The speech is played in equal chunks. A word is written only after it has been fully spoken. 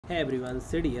Hey everyone,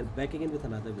 Sid here, back again with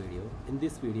another video. In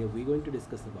this video we're going to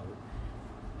discuss about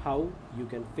how you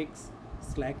can fix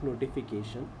Slack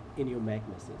notification in your Mac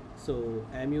machine. So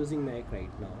I'm using Mac right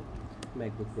now,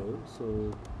 MacBook Pro.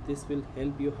 So this will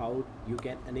help you how you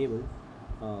can enable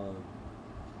uh,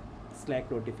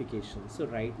 Slack notification. So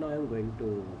right now I'm going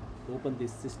to open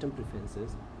this system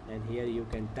preferences, and here you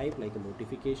can type like a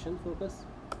notification focus.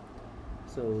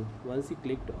 So once you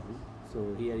clicked on,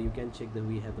 so here you can check that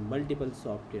we have the multiple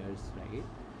softwares, right?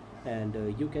 And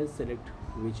you can select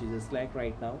which is a Slack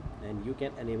right now, and you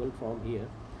can enable from here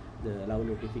the allow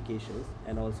notifications,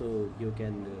 and also you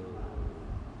can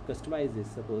customize this.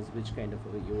 Suppose which kind of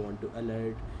you want to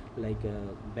alert, like a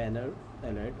banner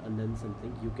alert and then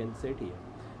something you can set here.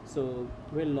 So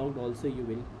when logged also you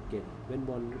will get, when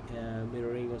one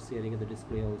mirroring or sharing the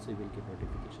display also you will get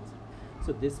notifications.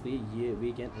 So this way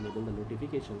we can enable the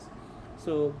notifications.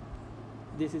 So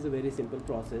this is a very simple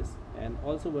process. And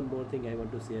also one more thing I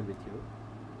want to share with you,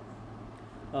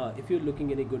 if you're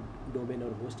looking at a good domain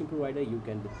or hosting provider, you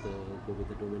can go with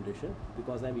the domain registrar,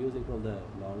 because I'm using from the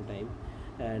long time.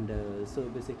 And so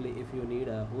basically if you need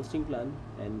a hosting plan,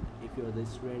 and if you're the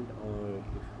student, or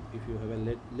if you have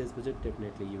a less budget,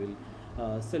 definitely you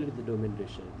will select the domain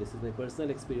registrar. This is my personal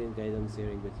experience, guys, I'm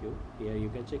sharing with you. Here you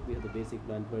can check we have the basic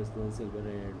plan, personal, silver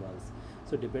and advanced.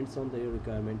 So depends on your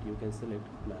requirement, you can select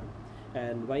plan.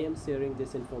 And why I'm sharing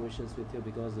this information with you,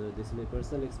 because this is my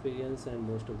personal experience, and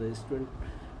most of the students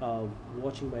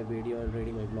watching my video and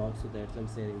reading my blog, so that's I'm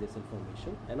sharing this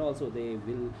information. And also they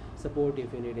will support,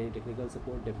 if you need any technical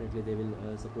support, definitely they will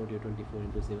support you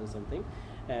 24/7 something.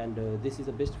 And this is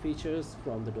the best features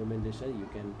from the domain registrar. You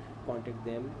can contact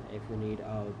them if you need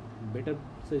better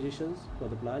suggestions for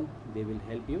the plan. They will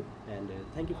help you. And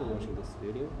thank you for watching this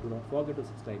video. Do not forget to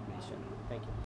subscribe my channel. Thank you.